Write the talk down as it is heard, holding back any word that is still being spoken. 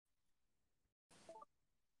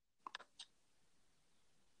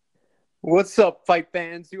What's up, fight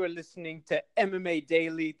fans? You are listening to MMA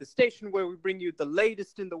Daily, the station where we bring you the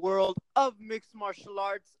latest in the world of mixed martial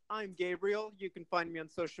arts. I'm Gabriel. You can find me on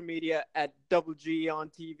social media at Double G on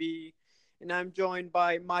TV. And I'm joined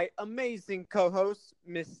by my amazing co host,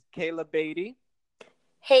 Miss Kayla Beatty.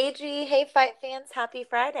 Hey G, hey fight fans, happy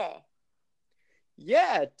Friday.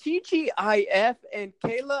 Yeah, TGIF and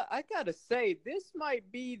Kayla, I gotta say, this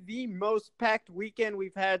might be the most packed weekend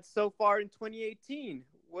we've had so far in 2018.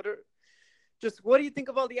 What do you think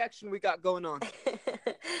of all the action we got going on?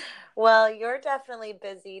 Well, you're definitely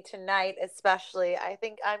busy tonight, especially. I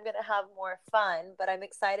think I'm going to have more fun, but I'm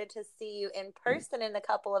excited to see you in person in a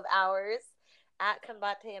couple of hours at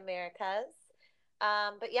Combate Americas.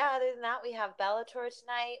 But yeah, other than that, we have Bellator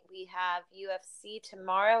tonight. We have UFC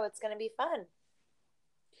tomorrow. It's going to be fun.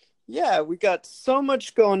 Yeah, we got so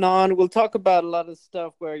much going on. We'll talk about a lot of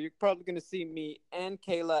stuff where you're probably going to see me and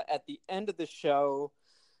Kayla at the end of the show.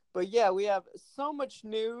 But yeah, we have so much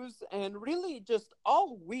news and really just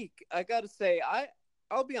all week. I got to say,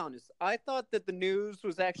 I'll be honest. I thought that the news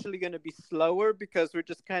was actually going to be slower because we're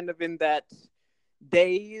just kind of in that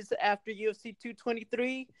days after UFC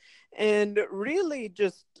 223, and really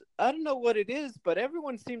just I don't know what it is, but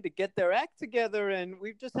everyone seemed to get their act together and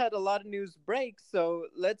we've just had a lot of news breaks, so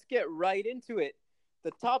let's get right into it.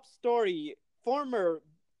 The top story: former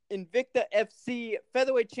Invicta FC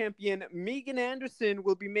featherweight champion Megan Anderson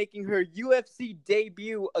will be making her UFC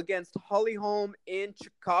debut against Holly Holm in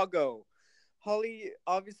Chicago. Holly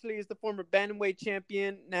obviously is the former bantamweight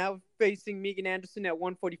champion, now facing Megan Anderson at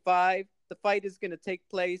 145. The fight is going to take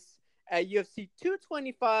place at UFC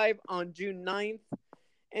 225 on June 9th.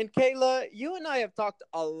 And Kayla, you and I have talked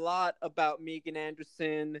a lot about Megan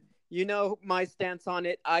Anderson. You know my stance on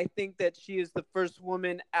it. I think that she is the first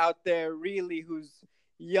woman out there really who's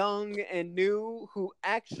young and new, who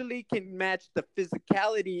actually can match the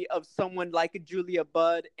physicality of someone like a Julia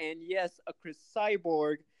Budd and, yes, a Chris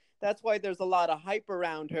Cyborg. That's why there's a lot of hype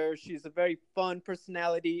around her. She's a very fun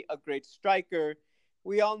personality, a great striker.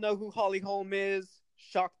 We all know who Holly Holm is.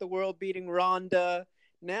 Shocked the world beating Ronda.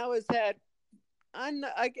 Now has had,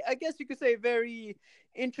 I guess you could say, a very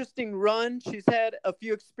interesting run. She's had a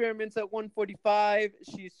few experiments at 145.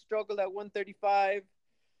 She's struggled at 135.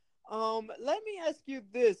 Let me ask you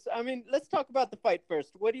this. I mean, let's talk about the fight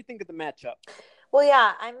first. What do you think of the matchup? Well,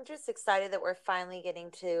 yeah, I'm just excited that we're finally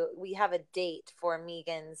we have a date for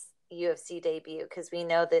Megan's UFC debut because we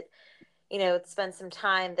know that it's been some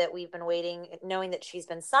time that we've been waiting, knowing that she's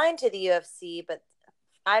been signed to the UFC, but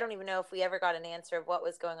I don't even know if we ever got an answer of what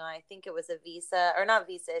was going on. I think it was a visa, or not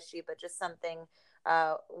visa issue, but just something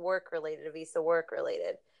work related, a visa work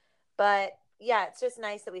related. But yeah, it's just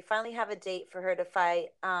nice that we finally have a date for her to fight.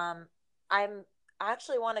 I'm I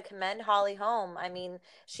actually want to commend Holly Holm. I mean,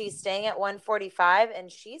 she's staying at 145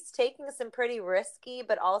 and she's taking some pretty risky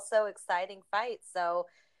but also exciting fights. So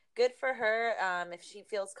good for her. If she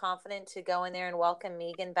feels confident to go in there and welcome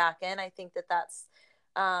Megan back in, I think that that's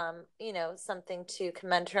something to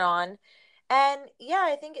commend her on. And yeah,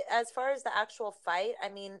 I think as far as the actual fight, I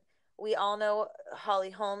mean, we all know Holly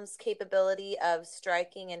Holm's capability of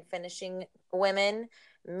striking and finishing women.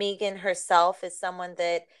 Megan herself is someone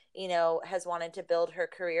that, has wanted to build her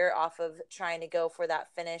career off of trying to go for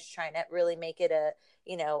that finish, trying to really make it a,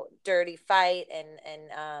 dirty fight. And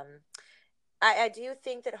I do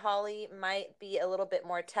think that Holly might be a little bit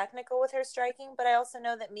more technical with her striking, but I also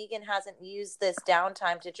know that Megan hasn't used this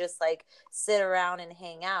downtime to just like sit around and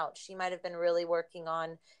hang out. She might have been really working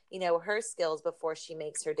on, her skills before she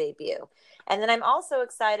makes her debut. And then I'm also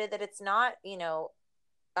excited that it's not,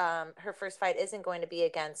 her first fight isn't going to be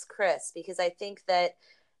against Chris, because I think that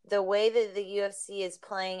the way that the UFC is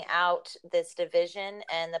playing out this division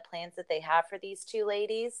and the plans that they have for these two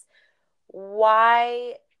ladies,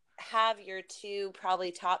 why have your two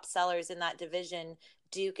probably top sellers in that division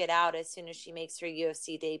duke it out as soon as she makes her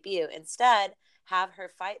UFC debut? Instead, have her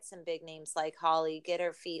fight some big names like Holly, get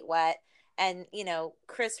her feet wet. And,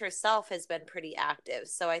 Chris herself has been pretty active.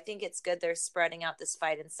 So I think it's good they're spreading out this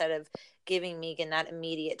fight instead of giving Megan that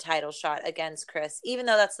immediate title shot against Chris, even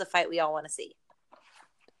though that's the fight we all want to see.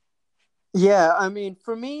 Yeah, I mean,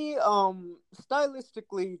 for me,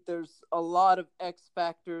 stylistically, there's a lot of X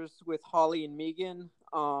factors with Holly and Megan.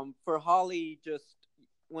 For Holly, just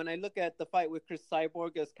when I look at the fight with Chris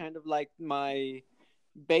Cyborg as kind of like my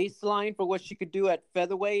baseline for what she could do at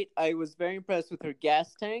featherweight, I was very impressed with her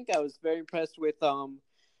gas tank. I was very impressed with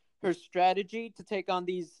her strategy to take on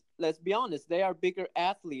these. Let's be honest, they are bigger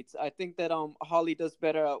athletes. I think that Holly does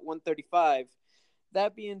better at 135.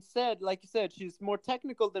 That being said, like you said, she's more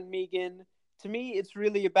technical than Megan. To me, it's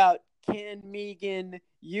really about can Megan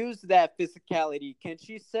use that physicality? Can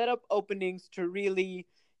she set up openings to really,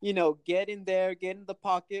 get in there, get in the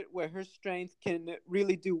pocket where her strength can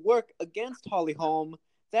really do work against Holly Holm?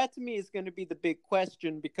 That to me is going to be the big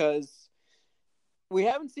question because we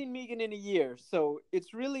haven't seen Megan in a year, so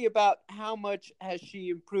it's really about how much has she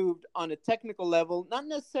improved on a technical level, not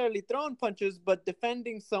necessarily throwing punches, but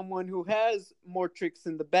defending someone who has more tricks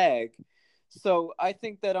in the bag. So I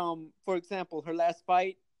think that for example, her last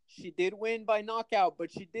fight, she did win by knockout, but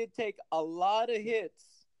she did take a lot of hits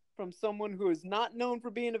from someone who is not known for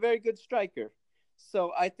being a very good striker.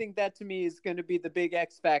 So I think that to me is going to be the big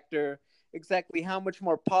X factor. Exactly how much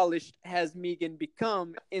more polished has Megan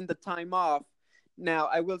become in the time off? Now,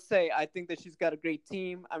 I will say, I think that she's got a great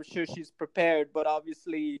team. I'm sure she's prepared, but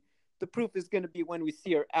obviously, the proof is going to be when we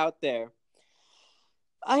see her out there.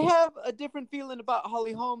 I have a different feeling about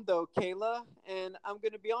Holly Holm, though, Kayla, and I'm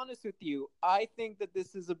going to be honest with you. I think that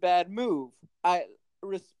this is a bad move. I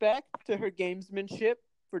respect to her gamesmanship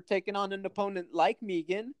for taking on an opponent like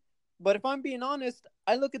Megan, but if I'm being honest,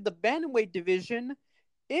 I look at the bantamweight division.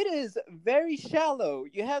 It is very shallow.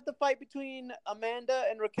 You have the fight between Amanda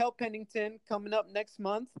and Raquel Pennington coming up next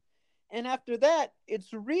month. And after that,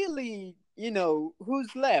 it's really,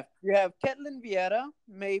 who's left? You have Ketlin Vieira,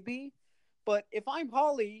 maybe. But if I'm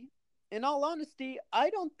Holly, in all honesty, I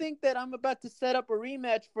don't think that I'm about to set up a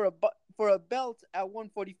rematch for a belt at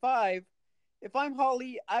 145. If I'm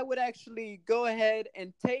Holly, I would actually go ahead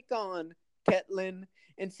and take on Ketlin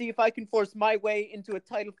and see if I can force my way into a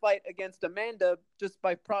title fight against Amanda just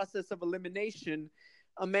by process of elimination.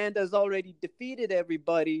 Amanda's already defeated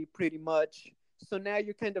everybody pretty much. So now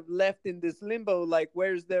you're kind of left in this limbo like,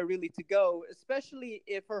 where's there really to go? Especially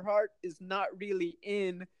if her heart is not really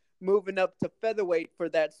in moving up to featherweight for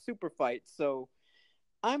that super fight. So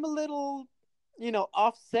I'm a little,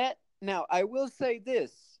 offset. Now, I will say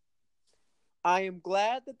this. I am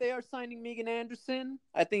glad that they are signing Megan Anderson.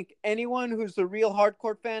 I think anyone who's a real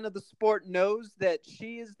hardcore fan of the sport knows that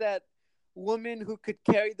she is that woman who could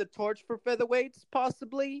carry the torch for featherweights,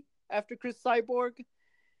 possibly, after Chris Cyborg.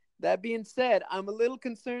 That being said, I'm a little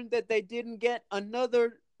concerned that they didn't get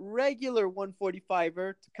another regular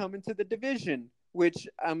 145er to come into the division, which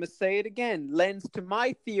I'm going to say it again, lends to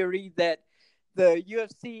my theory that the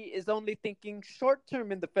UFC is only thinking short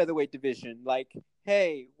term in the featherweight division. Like,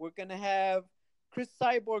 hey, we're going to have Chris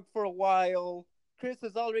Cyborg for a while. Chris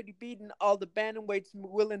has already beaten all the bantamweights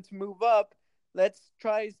willing to move up. Let's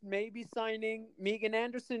try maybe signing Megan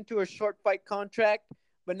Anderson to a short fight contract.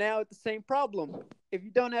 But now it's the same problem. If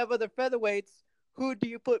you don't have other featherweights, who do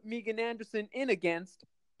you put Megan Anderson in against?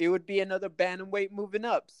 It would be another bantamweight moving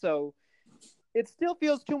up. So it still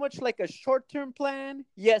feels too much like a short-term plan.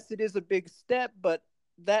 Yes, it is a big step, but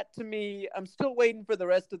that to me, I'm still waiting for the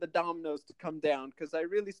rest of the dominoes to come down because I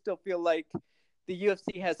really still feel like the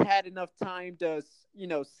UFC has had enough time to,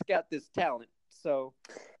 scout this talent. So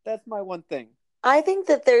that's my one thing. I think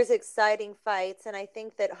that there's exciting fights, and I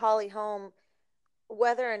think that Holly Holm,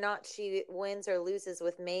 whether or not she wins or loses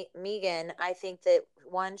with Megan, I think that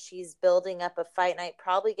one, she's building up a fight night,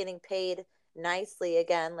 probably getting paid nicely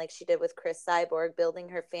again, like she did with Chris Cyborg, building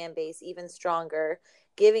her fan base even stronger,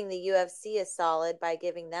 giving the UFC a solid by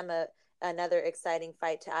giving them another exciting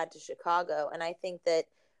fight to add to Chicago. And I think that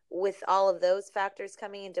with all of those factors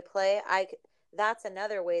coming into play, that's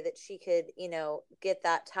another way that she could, get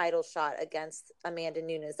that title shot against Amanda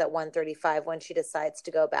Nunes at 135 when she decides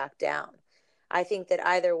to go back down. I think that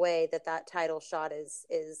either way that title shot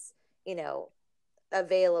is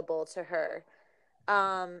available to her.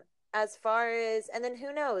 As far as, and then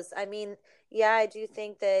who knows? I mean, yeah, I do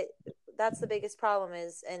think that that's the biggest problem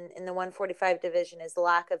is in the 145 division is the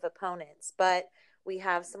lack of opponents. But we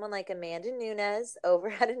have someone like Amanda Nunes over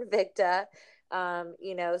at Invicta,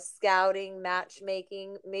 scouting,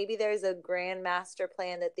 matchmaking. Maybe there's a grand master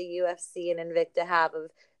plan that the UFC and Invicta have of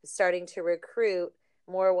starting to recruit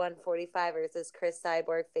more 145ers as Chris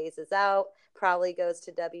Cyborg phases out, probably goes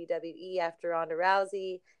to WWE after Ronda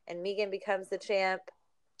Rousey, and Megan becomes the champ.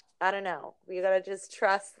 I don't know. We gotta just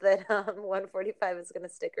trust that 145 is gonna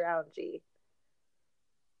stick around. G.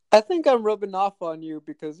 I think I'm rubbing off on you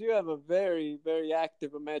because you have a very, very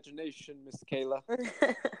active imagination, Miss Kayla.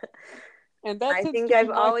 And that I tends think to be I've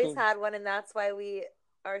my always thing. had one, and that's why we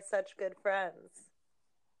are such good friends.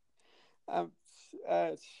 Um,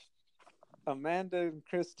 uh, Amanda and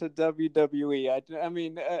Chris to WWE. I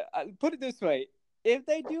mean, I put it this way: if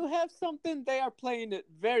they do have something, they are playing it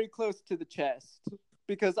very close to the chest.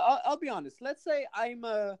 Because I'll be honest. Let's say I'm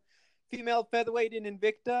a female featherweight in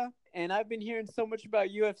Invicta, and I've been hearing so much about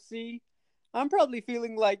UFC. I'm probably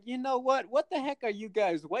feeling like, you know what? What the heck are you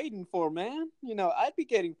guys waiting for, man? I'd be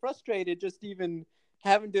getting frustrated just even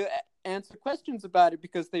having to answer questions about it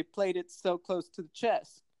because they played it so close to the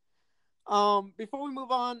chest. Before we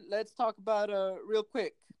move on, let's talk about real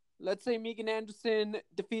quick. Let's say Megan Anderson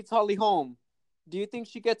defeats Holly Holm. Do you think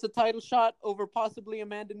she gets a title shot over possibly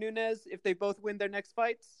Amanda Nunes if they both win their next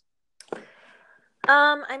fights?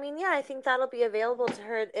 I mean, yeah, I think that'll be available to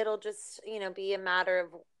her. It'll just, be a matter of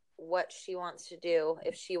what she wants to do.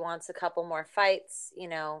 If she wants a couple more fights,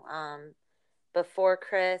 before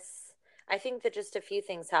Chris. I think that just a few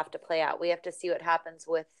things have to play out. We have to see what happens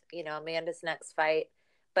with, Amanda's next fight.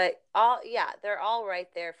 But they're all right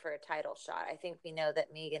there for a title shot. I think we know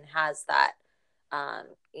that Megan has that.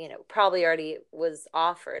 Probably already was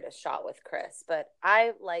offered a shot with Chris, but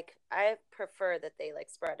I prefer that they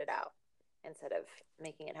spread it out instead of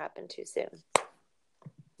making it happen too soon.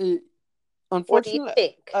 What do you Unfortunately,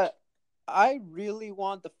 think? I really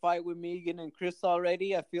want the fight with Megan and Chris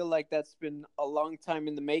already. I feel like that's been a long time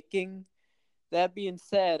in the making. That being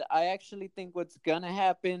said, I actually think what's gonna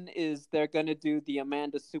happen is they're gonna do the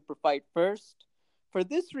Amanda super fight first. For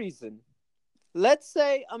this reason, let's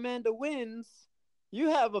say Amanda wins, you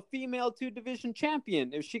have a female two division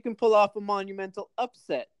champion if she can pull off a monumental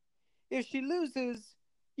upset. If she loses,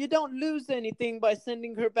 you don't lose anything by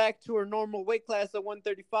sending her back to her normal weight class at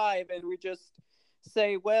 135 and we just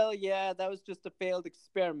say, well, yeah, that was just a failed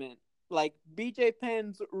experiment. Like BJ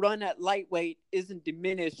Penn's run at lightweight isn't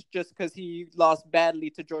diminished just because he lost badly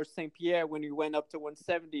to George St. Pierre when he went up to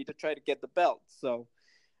 170 to try to get the belt. So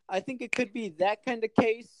I think it could be that kind of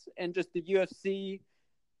case, and just the UFC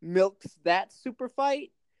milks that super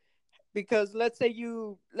fight because let's say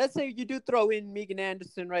you do throw in Megan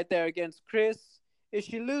Anderson right there against Chris. If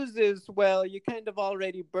she loses, well, you kind of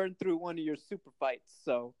already burned through one of your super fights.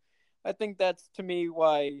 So I think that's to me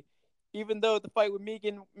why, even though the fight with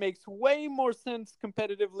Megan makes way more sense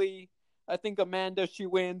competitively, I think Amanda, she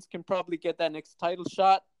wins, can probably get that next title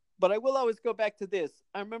shot. But I will always go back to this.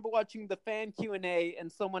 I remember watching the fan Q&A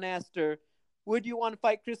and someone asked her, would you want to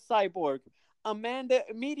fight Chris Cyborg? Amanda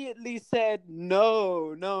immediately said,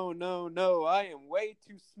 no, no, no, no, I am way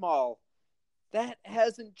too small. That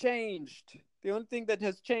hasn't changed. The only thing that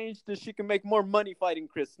has changed is she can make more money fighting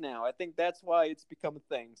Chris now. I think that's why it's become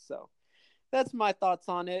a thing. So that's my thoughts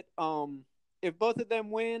on it. If both of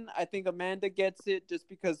them win, I think Amanda gets it just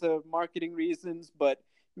because of marketing reasons, but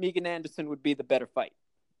Megan Anderson would be the better fight.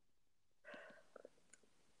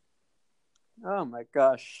 Oh my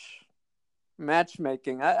gosh.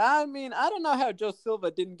 Matchmaking. I mean, I don't know how Joe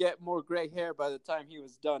Silva didn't get more gray hair by the time he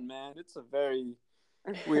was done, man. It's a very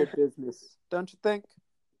weird business, don't you think?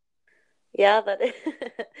 Yeah,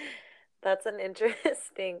 that's an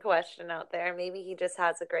interesting question out there. Maybe he just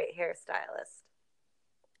has a great hairstylist.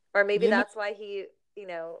 Or maybe You know, that's why he,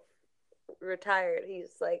 retired.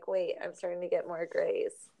 He's like, wait, I'm starting to get more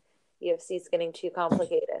grays. UFC's getting too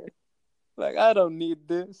complicated. like I don't need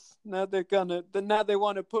this. Now they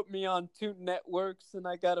want to put me on two networks and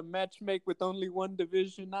I got to match make with only one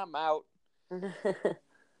division. I'm out.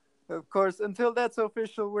 Of course, until that's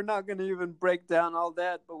official, we're not going to even break down all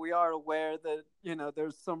that, but we are aware that,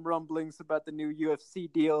 there's some rumblings about the new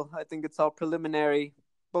UFC deal. I think it's all preliminary.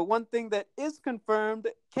 But one thing that is confirmed,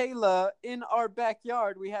 Kayla, in our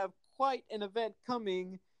backyard, we have quite an event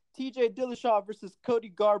coming. TJ Dillashaw versus Cody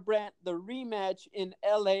Garbrandt, the rematch in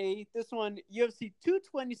LA. This one, UFC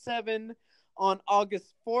 227 on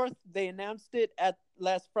August 4th. They announced it at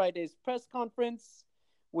last Friday's press conference.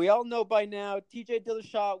 We all know by now, TJ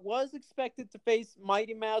Dillashaw was expected to face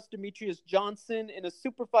Mighty Mouse Demetrius Johnson in a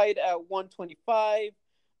super fight at 125,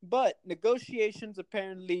 but negotiations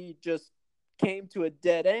apparently just came to a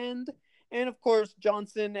dead end. And of course,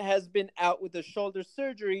 Johnson has been out with a shoulder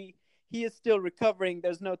surgery. He is still recovering.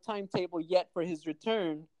 There's no timetable yet for his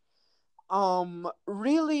return.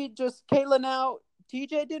 Really, just Kayla now.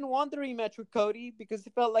 TJ didn't want the rematch with Cody because he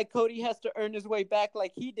felt like Cody has to earn his way back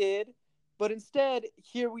like he did. But instead,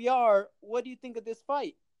 here we are. What do you think of this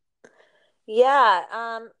fight? Yeah,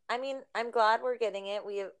 I mean, I'm glad we're getting it.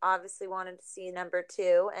 We have obviously wanted to see number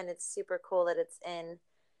two, and it's super cool that it's in,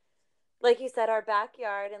 like you said, our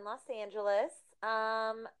backyard in Los Angeles.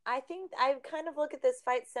 I think I kind of look at this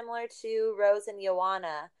fight similar to Rose and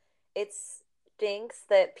Joanna. It stinks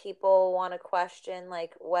that people want to question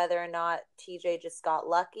like whether or not TJ just got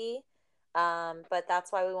lucky. But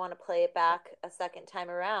that's why we want to play it back a second time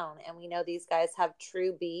around. And we know these guys have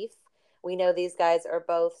true beef. We know these guys are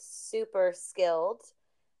both super skilled.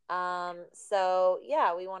 So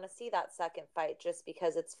yeah, we want to see that second fight just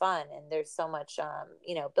because it's fun and there's so much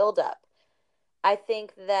build up. I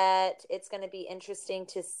think that it's going to be interesting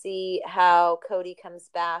to see how Cody comes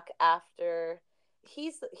back after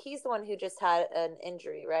he's the one who just had an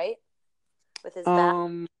injury, right? With his back.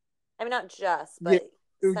 Um, I mean, not just, yeah, but yeah,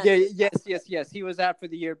 since his back. yes. He was out for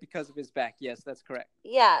the year because of his back. Yes, that's correct.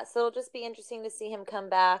 Yeah, so it'll just be interesting to see him come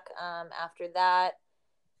back after that.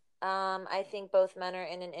 I think both men are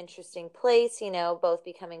in an interesting place, both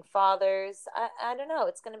becoming fathers. I don't know.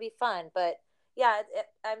 It's going to be fun. But yeah,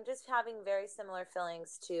 I'm just having very similar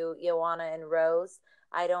feelings to Joanna and Rose.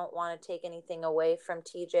 I don't want to take anything away from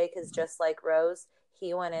TJ because just like Rose,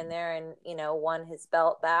 he went in there and, won his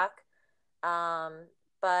belt back. Um,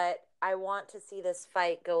 but I want to see this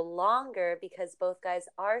fight go longer because both guys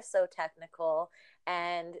are so technical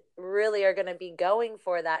and really are going to be going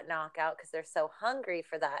for that knockout because they're so hungry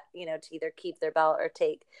for that, to either keep their belt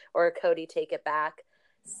or Cody take it back.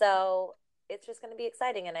 So it's just going to be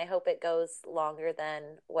exciting. And I hope it goes longer than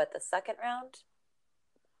what, the second round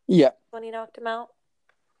Yeah. when he knocked him out.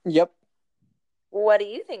 Yep. What do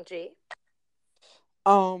you think, G?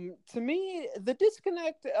 To me, the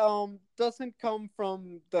disconnect doesn't come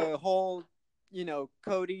from the whole,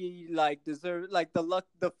 Cody like deserve like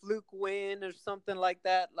the fluke win or something like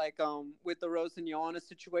that, like with the Rose and Joanna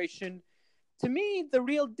situation. To me, the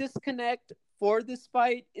real disconnect for this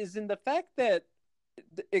fight is in the fact that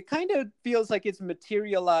it kind of feels like it's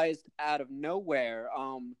materialized out of nowhere.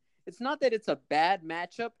 It's not that it's a bad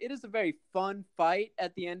matchup. It is a very fun fight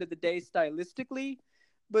at the end of the day, stylistically.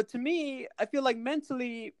 But to me, I feel like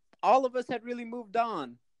mentally, all of us had really moved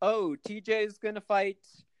on. Oh, TJ is going to fight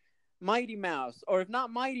Mighty Mouse. Or if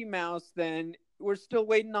not Mighty Mouse, then we're still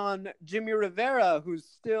waiting on Jimmy Rivera, who's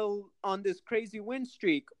still on this crazy win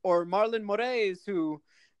streak. Or Marlon Moraes, who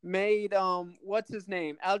made what's his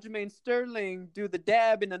name, Aljamain Sterling, do the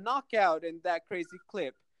dab in a knockout in that crazy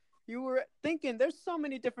clip. You were thinking there's so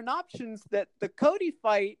many different options that the Cody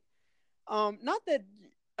fight, not that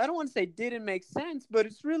I don't want to say didn't make sense, but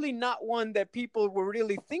it's really not one that people were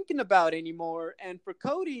really thinking about anymore. And for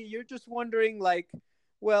Cody, you're just wondering like,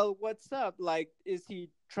 well, what's up? Like, is he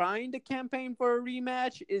trying to campaign for a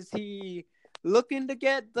rematch? Is he looking to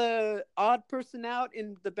get the odd person out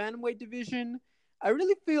in the bantamweight division? I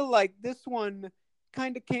really feel like this one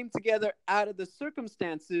kind of came together out of the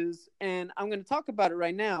circumstances, and I'm going to talk about it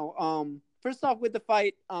right now. First off, with the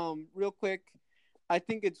fight, real quick, I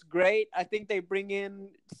think it's great. I think they bring in,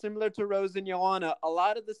 similar to Rose and Joanna, a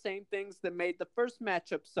lot of the same things that made the first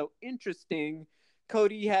matchup so interesting.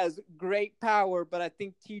 Cody has great power, but I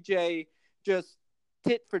think TJ just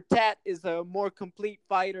tit for tat is a more complete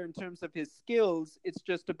fighter in terms of his skills. It's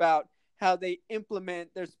just about how they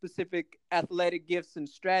implement their specific athletic gifts and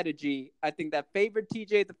strategy. I think that favored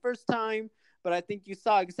TJ the first time, but I think you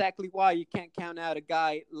saw exactly why you can't count out a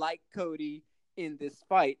guy like Cody in this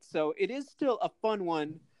fight. So it is still a fun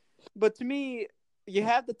one. But to me, you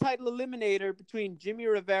have the title eliminator between Jimmy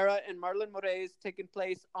Rivera and Marlon Moraes taking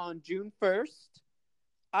place on June 1st.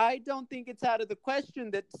 I don't think it's out of the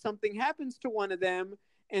question that something happens to one of them,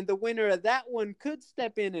 and the winner of that one could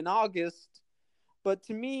step in August. But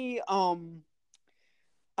to me,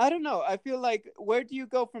 I don't know. I feel like where do you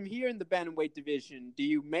go from here in the bantamweight division? Do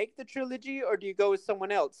you make the trilogy or do you go with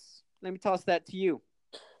someone else? Let me toss that to you.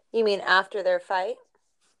 You mean after their fight?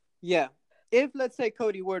 Yeah. If let's say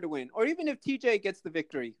Cody were to win, or even if TJ gets the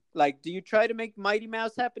victory, like, do you try to make Mighty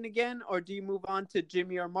Mouse happen again, or do you move on to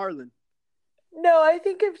Jimmy or Marlon? No, I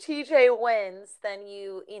think if TJ wins, then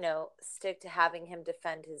stick to having him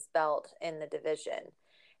defend his belt in the division.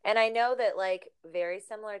 And I know that, like, very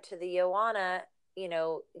similar to the Joanna,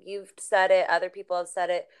 you've said it, other people have said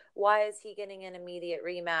it. Why is he getting an immediate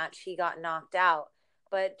rematch? He got knocked out.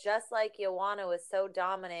 But just like Joanna was so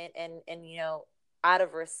dominant and out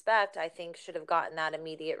of respect, I think should have gotten that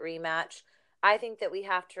immediate rematch. I think that we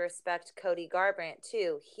have to respect Cody Garbrandt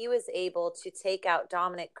too. He was able to take out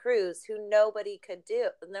Dominic Cruz, who nobody could do.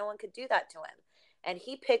 No one could do that to him. And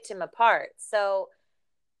he picked him apart. So,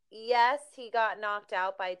 yes, he got knocked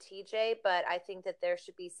out by TJ, but I think that there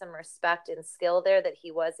should be some respect and skill there that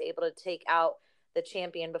he was able to take out the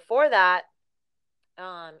champion before that,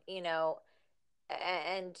 um, you know,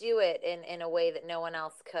 and do it in a way that no one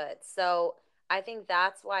else could. So I think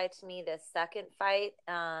that's why, to me, this second fight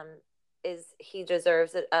is he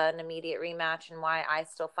deserves an immediate rematch, and why I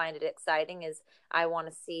still find it exciting is I want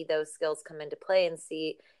to see those skills come into play and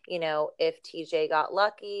see, if TJ got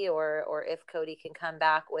lucky or if Cody can come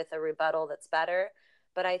back with a rebuttal that's better.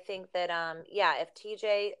 But I think that yeah, if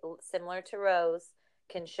TJ, similar to Rose,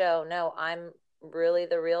 can show, no, I'm really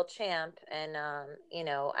the real champ, and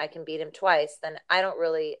I can beat him twice, then I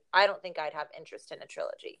don't think I'd have interest in a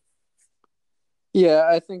trilogy. Yeah,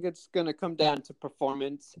 I think it's going to come down to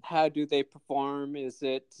performance. How do they perform?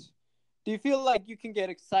 Do you feel like you can get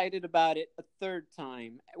excited about it a third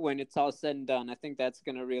time when it's all said and done? I think that's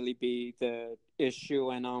going to really be the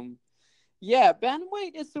issue. And, yeah,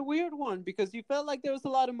 bantamweight is a weird one because you felt like there was a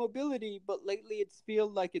lot of mobility, but lately it's feel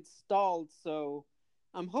like it's stalled. So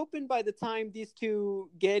I'm hoping by the time these two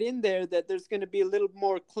get in there that there's going to be a little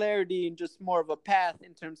more clarity and just more of a path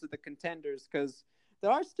in terms of the contenders because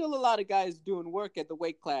there are still a lot of guys doing work at the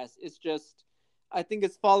weight class. It's just I think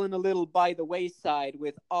it's fallen a little by the wayside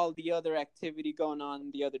with all the other activity going on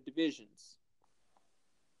in the other divisions.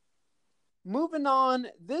 Moving on,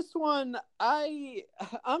 this one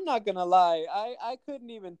I'm not gonna lie, I couldn't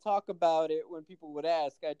even talk about it when people would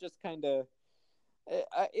ask. I just kind of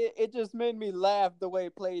it just made me laugh the way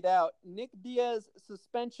it played out. Nick Diaz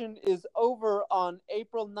suspension is over on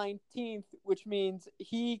April 19th, which means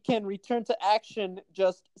he can return to action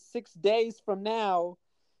just 6 days from now.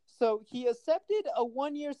 So he accepted a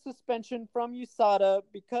 1 year suspension from USADA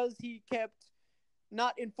because he kept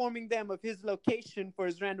not informing them of his location for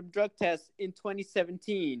his random drug test in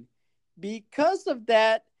 2017. Because of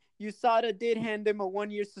that, USADA did hand him a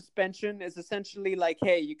 1 year suspension. It's essentially like,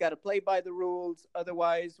 hey, you got to play by the rules.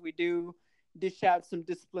 Otherwise, we do dish out some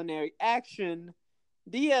disciplinary action.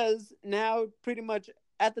 Diaz, now pretty much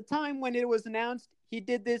at the time when it was announced, he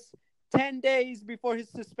did this 10 days before his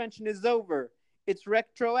suspension is over. It's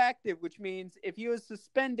retroactive, which means if he was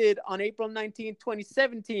suspended on April 19th,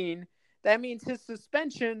 2017, that means his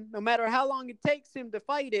suspension, no matter how long it takes him to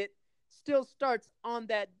fight it, still starts on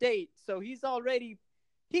that date. So he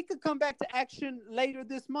could come back to action later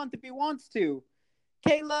this month if he wants to.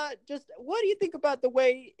 Kayla, just what do you think about the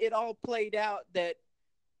way it all played out that,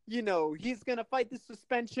 he's going to fight the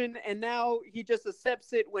suspension and now he just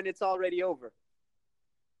accepts it when it's already over?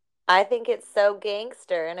 I think it's so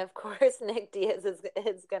gangster, and of course, Nick Diaz is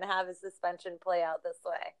going to have his suspension play out this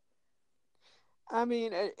way. I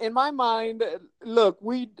mean, in my mind, look,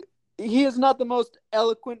 he is not the most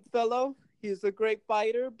eloquent fellow. He's a great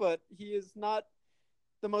fighter, but he is not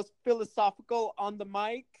the most philosophical on the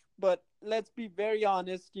mic. But let's be very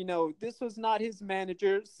honest, this was not his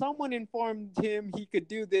manager. Someone informed him he could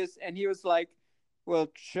do this, and he was like, well,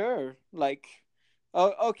 sure. Like,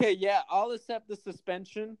 oh, okay, yeah, I'll accept the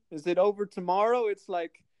suspension. Is it over tomorrow? It's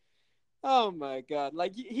like, oh my god!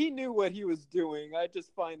 Like he knew what he was doing. I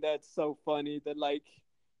just find that so funny that like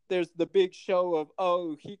there's the big show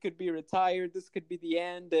of he could be retired. This could be the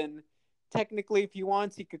end, and technically, if he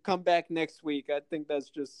wants, he could come back next week. I think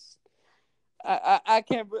that's just I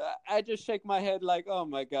can't. I just shake my head like, oh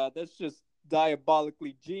my god, that's just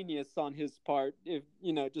diabolically genius on his part. If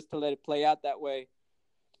just to let it play out that way.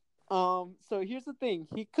 So here's the thing.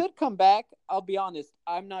 He could come back. I'll be honest.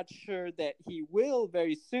 I'm not sure that he will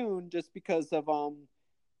very soon just because of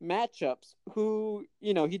matchups.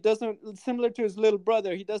 He doesn't, similar to his little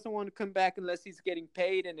brother, he doesn't want to come back unless he's getting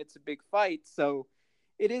paid and it's a big fight. So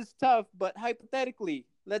it is tough, but hypothetically,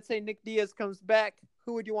 let's say Nick Diaz comes back,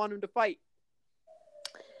 who would you want him to fight?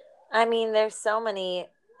 I mean, there's so many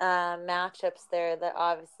matchups there that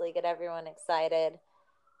obviously get everyone excited.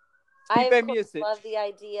 I, of Stipe course, Miocic. love the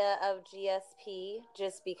idea of GSP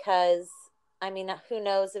just because, I mean, who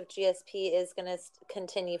knows if GSP is going to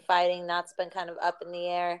continue fighting? That's been kind of up in the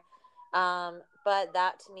air. But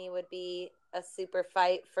that to me would be a super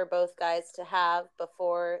fight for both guys to have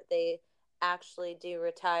before they actually do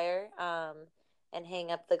retire and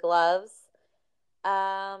hang up the gloves.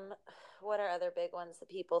 Um, what are other big ones that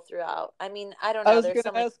people threw out? I mean, I don't I know. was There's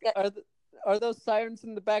gonna so many. ask, are those sirens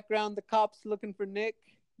in the background the cops looking for Nick?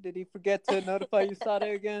 Did he forget to notify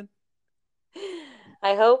USADA again?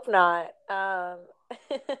 I hope not. I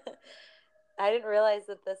didn't realize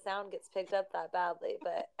that the sound gets picked up that badly.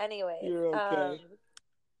 But anyways, You're okay.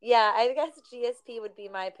 yeah, I guess GSP would be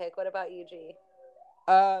my pick. What about you, G?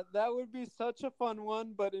 That would be such a fun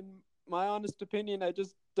one, but in my honest opinion, I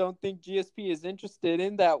just don't think GSP is interested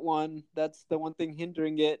in that one. That's the one thing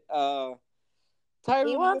hindering it. He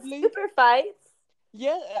Tyron wants Woodley, super fights.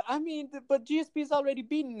 yeah, I mean, but GSP's already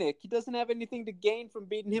beaten Nick. He doesn't have anything to gain from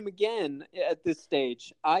beating him again at this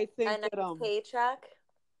stage. A nice paycheck.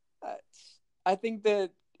 I I think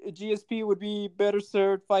that GSP would be better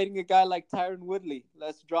served fighting a guy like Tyron Woodley.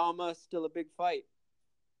 Less drama, still a big fight.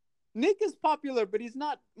 Nick is popular, but he's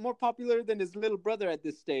not more popular than his little brother at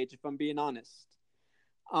this stage, if I'm being honest.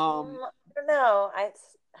 Um, I don't know.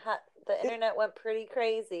 The it, internet went pretty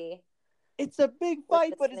crazy it's a big with fight,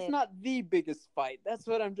 this but it's news. not the biggest fight. That's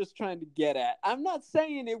what I'm just trying to get at. I'm not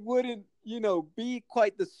saying it wouldn't, be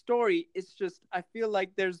quite the story. It's just I feel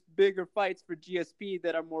like there's bigger fights for GSP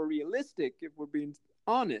that are more realistic, if we're being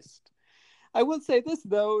honest. I will say this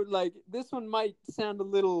though, like this one might sound a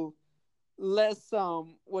little less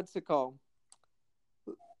what's it called?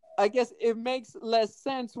 I guess it makes less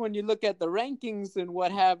sense when you look at the rankings and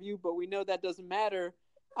what have you, but we know that doesn't matter.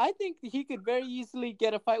 I think he could very easily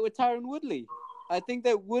get a fight with Tyron Woodley. I think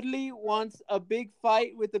that Woodley wants a big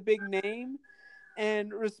fight with a big name,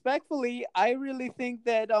 and respectfully, I really think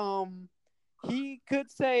that he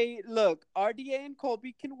could say, "Look, RDA and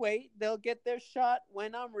Colby can wait. They'll get their shot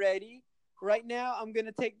when I'm ready. Right now, I'm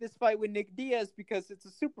gonna take this fight with Nick Diaz because it's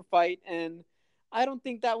a super fight, and I don't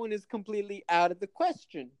think that one is completely out of the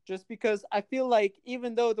question. Just because I feel like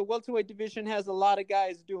even though the welterweight division has a lot of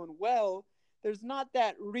guys doing well, there's not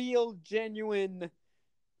that real, genuine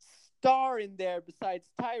star in there besides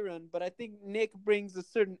Tyron. But I think Nick brings a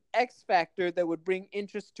certain X factor that would bring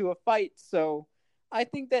interest to a fight. So I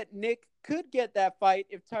think that Nick could get that fight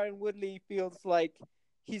if Tyron Woodley feels like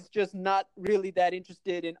he's just not really that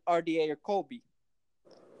interested in RDA or Colby.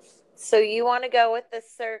 So you want to go with the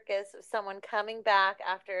circus of someone coming back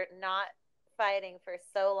after not fighting for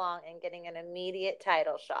so long and getting an immediate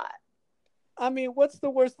title shot? I mean, what's the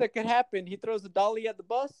worst that could happen? He throws a dolly at the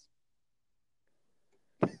bus?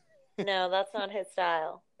 No, that's not his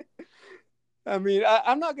style. I mean,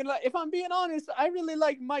 I'm not gonna lie. If I'm being honest, I really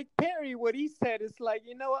like Mike Perry. What he said is like,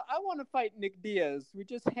 you know what? I want to fight Nick Diaz. We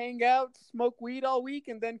just hang out, smoke weed all week,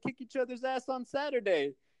 and then kick each other's ass on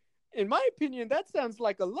Saturday. In my opinion, that sounds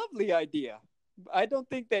like a lovely idea. I don't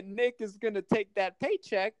think that Nick is gonna take that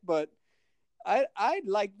paycheck, but I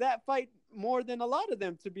like that fight more than a lot of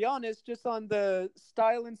them, to be honest, just on the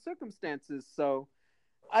style and circumstances. So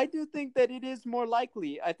I do think that it is more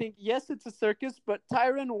likely. I think, yes, it's a circus, but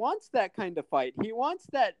Tyron wants that kind of fight. He wants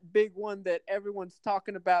that big one that everyone's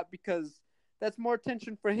talking about because that's more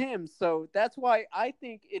attention for him. So that's why I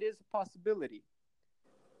think it is a possibility.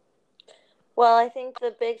 Well, I think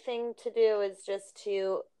the big thing to do is just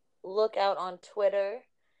to look out on Twitter.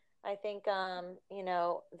 I think,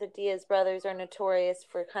 the Diaz brothers are notorious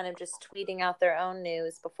for kind of just tweeting out their own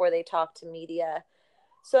news before they talk to media.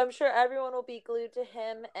 So I'm sure everyone will be glued to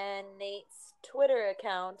him and Nate's Twitter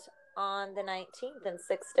account on the 19th in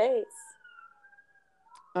 6 days.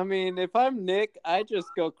 I mean, if I'm Nick, I just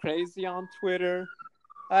go crazy on Twitter.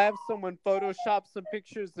 I have someone Photoshop some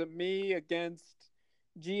pictures of me against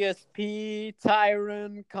GSP,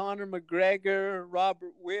 Tyron, Conor McGregor,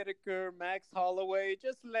 Robert Whitaker, Max Holloway.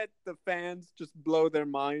 Just let the fans just blow their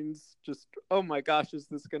minds. Just, oh my gosh, is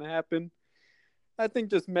this going to happen? I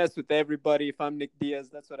think just mess with everybody. If I'm Nick Diaz,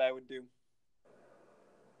 that's what I would do.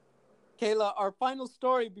 Kayla, our final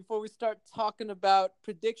story before we start talking about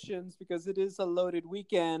predictions, because it is a loaded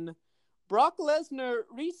weekend. Brock Lesnar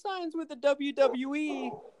resigns with the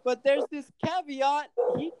WWE, but there's this caveat: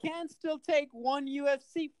 he can still take one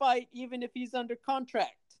UFC fight even if he's under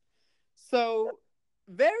contract. So,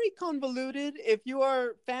 very convoluted. If you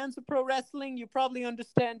are fans of pro wrestling, you probably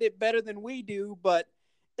understand it better than we do, but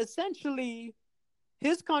essentially,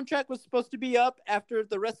 his contract was supposed to be up after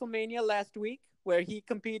the WrestleMania last week, where he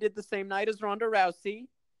competed the same night as Ronda Rousey.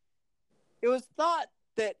 It was thought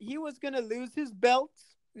that he was going to lose his belt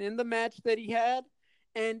in the match that he had,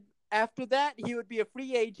 and after that, he would be a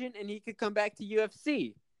free agent and he could come back to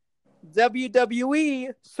UFC.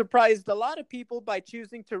 WWE surprised a lot of people by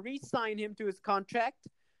choosing to re sign him to his contract,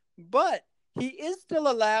 but he is still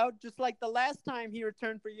allowed, just like the last time he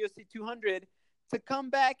returned for UFC 200, to come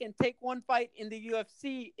back and take one fight in the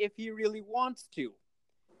UFC if he really wants to.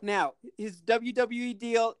 Now, his WWE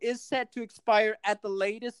deal is set to expire at the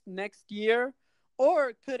latest next year, or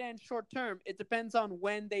it could end short term. It depends on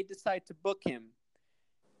when they decide to book him.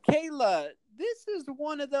 Kayla, this is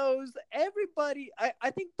one of those,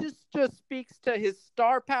 I think this just speaks to his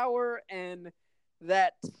star power and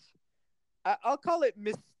that, I'll call it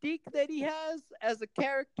mystique that he has as a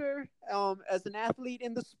character, as an athlete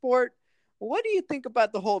in the sport. What do you think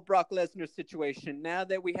about the whole Brock Lesnar situation now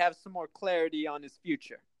that we have some more clarity on his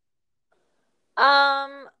future?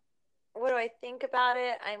 Um, what do I think about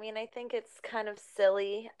it? I mean, I think it's kind of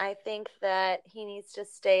silly. I think that he needs to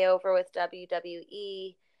stay over with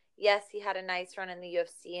WWE. Yes, he had a nice run in the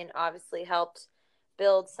UFC and obviously helped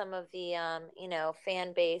build some of the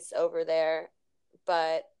fan base over there,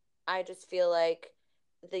 but I just feel like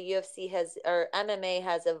the UFC has or MMA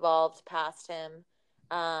has evolved past him.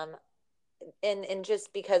 Um, and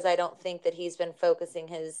just because I don't think that he's been focusing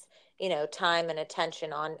his, time and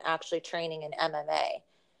attention on actually training in MMA.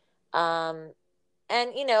 And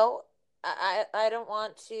I don't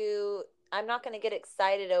want to. I'm not going to get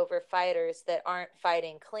excited over fighters that aren't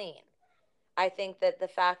fighting clean. I think that the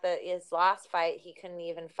fact that his last fight he couldn't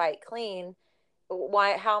even fight clean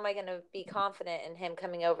how am I going to be confident in him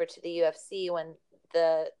coming over to the UFC when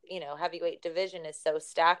the, heavyweight division is so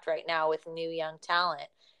stacked right now with new young talent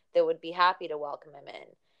that would be happy to welcome him in.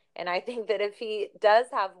 And I think that if he does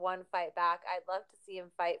have one fight back, I'd love to see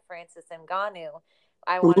him fight Francis Ngannou.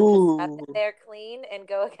 I want him to step in Ooh. there clean and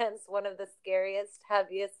go against one of the scariest,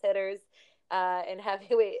 heaviest hitters in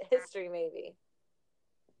heavyweight history, maybe.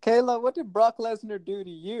 Kayla, what did Brock Lesnar do to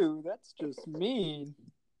you? That's just mean.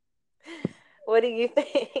 What do you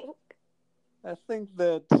think? I think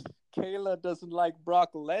that Kayla doesn't like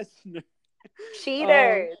Brock Lesnar. um,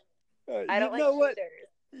 Cheaters. I you don't like know what?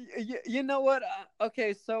 cheaters. You know what?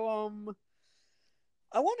 Okay, so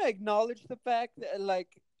I want to acknowledge the fact that, like,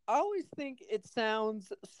 I always think it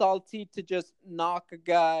sounds salty to just knock a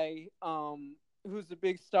guy who's a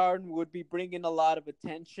big star and would be bringing a lot of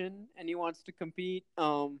attention and he wants to compete.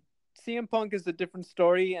 CM Punk is a different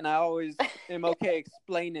story, and I always am okay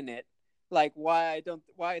explaining it, like why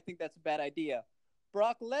I think that's a bad idea.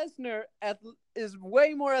 Brock Lesnar is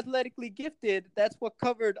way more athletically gifted. That's what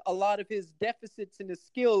covered a lot of his deficits in his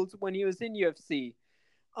skills when he was in UFC.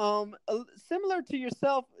 Similar to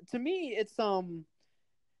yourself, to me, it's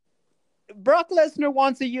Brock Lesnar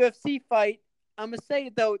wants a UFC fight. I'm gonna say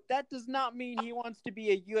though that does not mean he wants to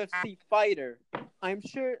be a UFC fighter. I'm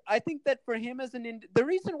sure. I think that for him as the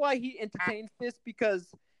reason why he entertains this because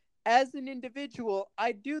as an individual,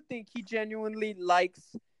 I do think he genuinely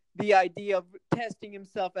likes the idea of testing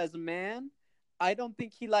himself as a man. I don't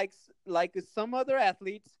think he likes like some other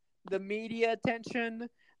athletes the media attention,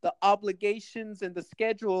 the obligations, and the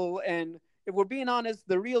schedule, and if we're being honest,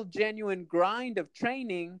 the real genuine grind of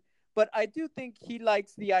training. But I do think he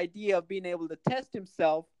likes the idea of being able to test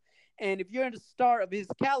himself. And if you're a star of his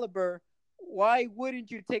caliber, why wouldn't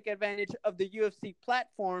you take advantage of the UFC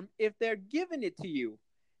platform if they're giving it to you?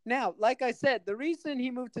 Now, like I said, the reason he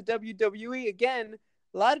moved to WWE, again,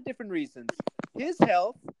 a lot of different reasons. His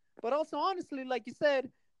health, but also, honestly, like you said,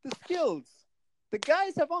 the skills. The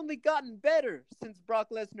guys have only gotten better since Brock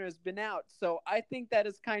Lesnar has been out. So I think that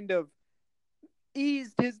has kind of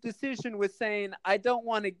eased his decision with saying, I don't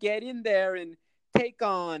want to get in there and take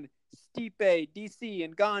on Stipe, DC,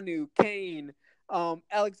 and Ngannou, Kane,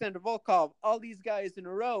 Alexander Volkov, all these guys in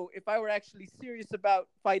a row if I were actually serious about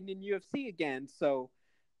fighting in UFC again. So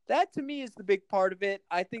that to me is the big part of it.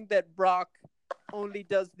 I think that Brock only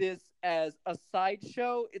does this as a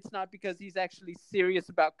sideshow. It's not because he's actually serious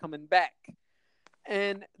about coming back.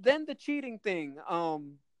 And then the cheating thing.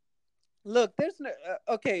 Look, there's no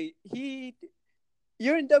okay.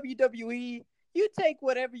 You're in WWE. You take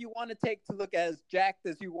whatever you want to take to look as jacked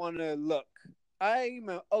as you want to look. I'm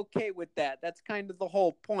okay with that. That's kind of the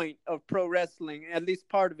whole point of pro wrestling, at least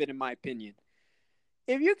part of it, in my opinion.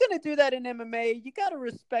 If you're going to do that in MMA, you got to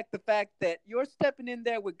respect the fact that you're stepping in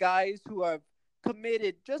there with guys who have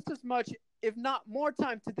committed just as much, if not more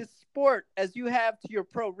time to this sport as you have to your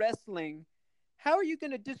pro wrestling. How are you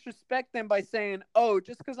going to disrespect them by saying, oh,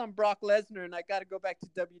 just because I'm Brock Lesnar and I got to go back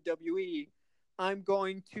to WWE, I'm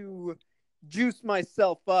going to juice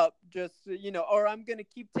myself up just, or I'm going to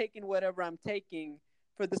keep taking whatever I'm taking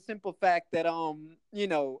for the simple fact that,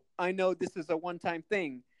 I know this is a one-time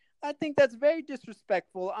thing. I think that's very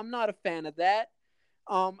disrespectful. I'm not a fan of that.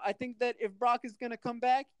 I think that if Brock is going to come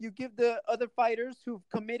back, you give the other fighters who've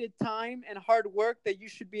committed time and hard work that you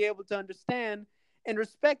should be able to understand and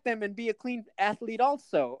respect them and be a clean athlete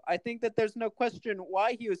also. I think that there's no question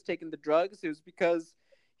why he was taking the drugs. It was because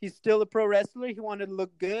he's still a pro wrestler. He wanted to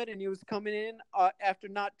look good, and he was coming in after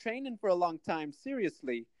not training for a long time,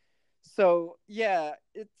 seriously. So, yeah,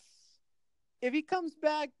 if he comes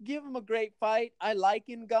back, give him a great fight. I like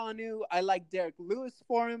Ngannou. I like Derek Lewis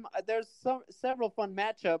for him. There's several fun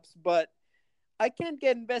matchups, but I can't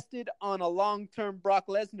get invested on a long-term Brock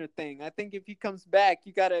Lesnar thing. I think if he comes back,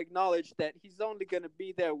 you got to acknowledge that he's only going to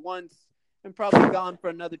be there once and probably gone for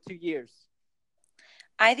another 2 years.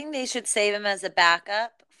 I think they should save him as a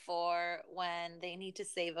backup for when they need to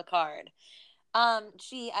save a card. I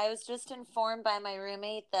was just informed by my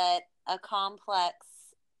roommate that a complex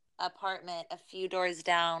apartment a few doors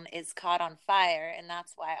down is caught on fire, and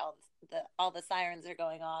that's why all the sirens are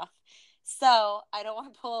going off. So I don't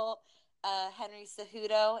want to pull Henry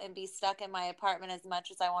Cejudo and be stuck in my apartment as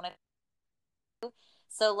much as I want to.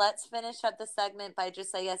 So let's finish up the segment by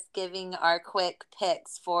just, I guess, giving our quick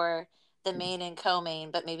picks for the main and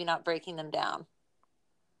co-main, but maybe not breaking them down.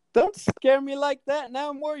 Don't scare me like that.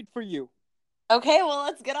 Now I'm worried for you. Okay, well,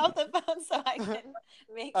 let's get off the phone so I can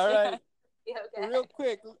make All sure. right. Okay. Real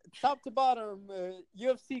quick, top to bottom,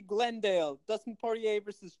 UFC Glendale, Dustin Poirier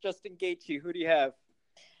versus Justin Gaethje. Who do you have?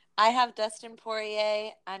 I have Dustin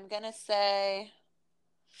Poirier. I'm going to say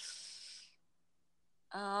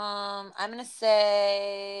I'm going to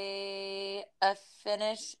say a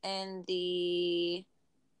finish in the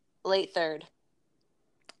late third.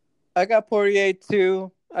 I got Poirier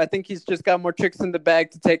too. I think he's just got more tricks in the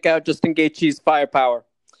bag to take out Justin Gaethje's firepower.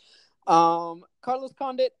 Carlos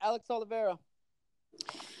Condit, Alex Oliveira.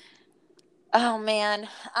 Oh man,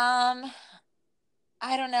 I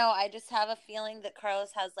don't know. I just have a feeling that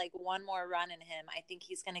Carlos has like one more run in him. I think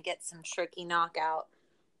he's going to get some tricky knockout.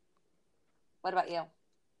 What about you?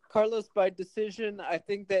 Carlos by decision. I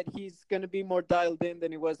think that he's going to be more dialed in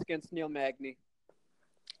than he was against Neil Magny.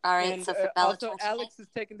 All right, And so for also, Alex is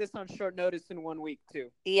taking this on short notice in 1 week too.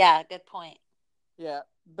 Yeah, good point. Yeah.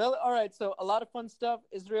 All right, so a lot of fun stuff.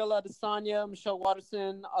 Israel Adesanya, Michelle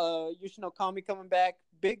Watterson, Yushin Okami coming back.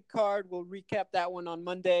 Big card. We'll recap that one on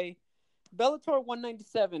Monday. Bellator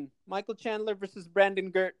 197, Michael Chandler versus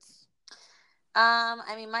Brandon Gertz.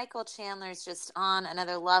 I mean, Michael Chandler's just on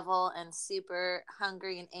another level and super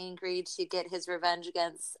hungry and angry to get his revenge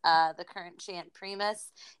against the current champ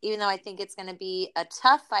Primus, even though I think it's going to be a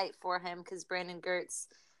tough fight for him because Brandon Gertz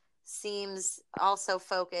seems also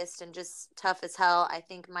focused and just tough as hell. I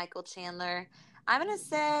think Michael Chandler, I'm going to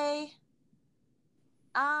say,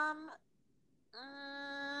 I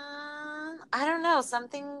don't know,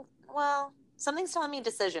 something's telling me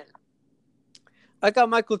decision. I got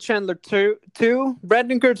Michael Chandler too.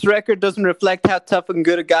 Brandon Gertz's record doesn't reflect how tough and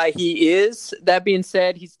good a guy he is. That being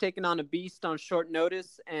said, he's taken on a beast on short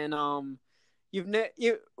notice, and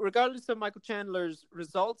regardless of Michael Chandler's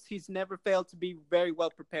results, he's never failed to be very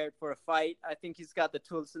well prepared for a fight. I think he's got the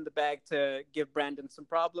tools in the bag to give Brandon some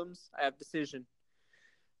problems. I have decision.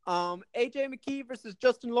 AJ McKee versus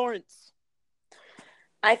Justin Lawrence.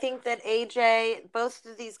 I think that AJ, both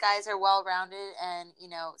of these guys are well-rounded and,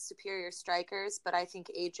 superior strikers, but I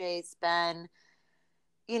think AJ's been,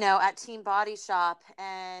 at Team Body Shop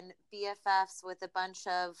and BFFs with a bunch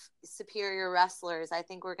of superior wrestlers. I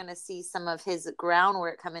think we're going to see some of his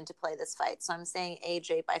groundwork come into play this fight. So I'm saying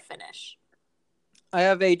AJ by finish. I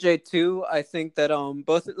have AJ too. I think that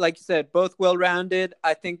both, like you said, both well-rounded.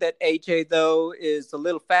 I think that AJ though is a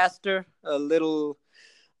little faster, a little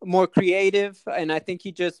more creative, and I think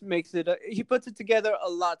he just he puts it together a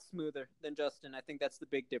lot smoother than Justin. I think that's the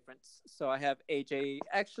big difference. So I have AJ.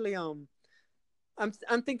 Actually, I'm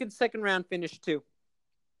thinking second round finish too.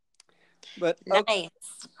 But okay.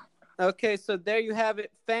 Nice. Okay, so there you have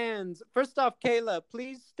it, fans. First off, Kayla,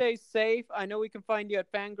 please stay safe. I know we can find you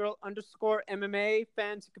at fangirl_MMA.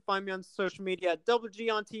 Fans, you can find me on social media at Double G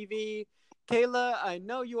on TV. Kayla, I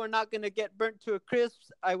know you are not going to get burnt to a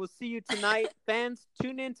crisp. I will see you tonight. Fans,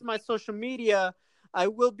 tune in to my social media. I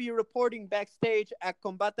will be reporting backstage at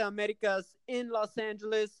Combate Americas in Los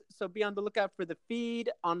Angeles, so be on the lookout for the feed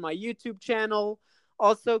on my YouTube channel.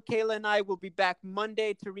 Also, Kayla and I will be back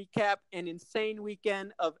Monday to recap an insane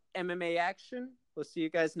weekend of MMA action. We'll see you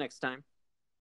guys next time.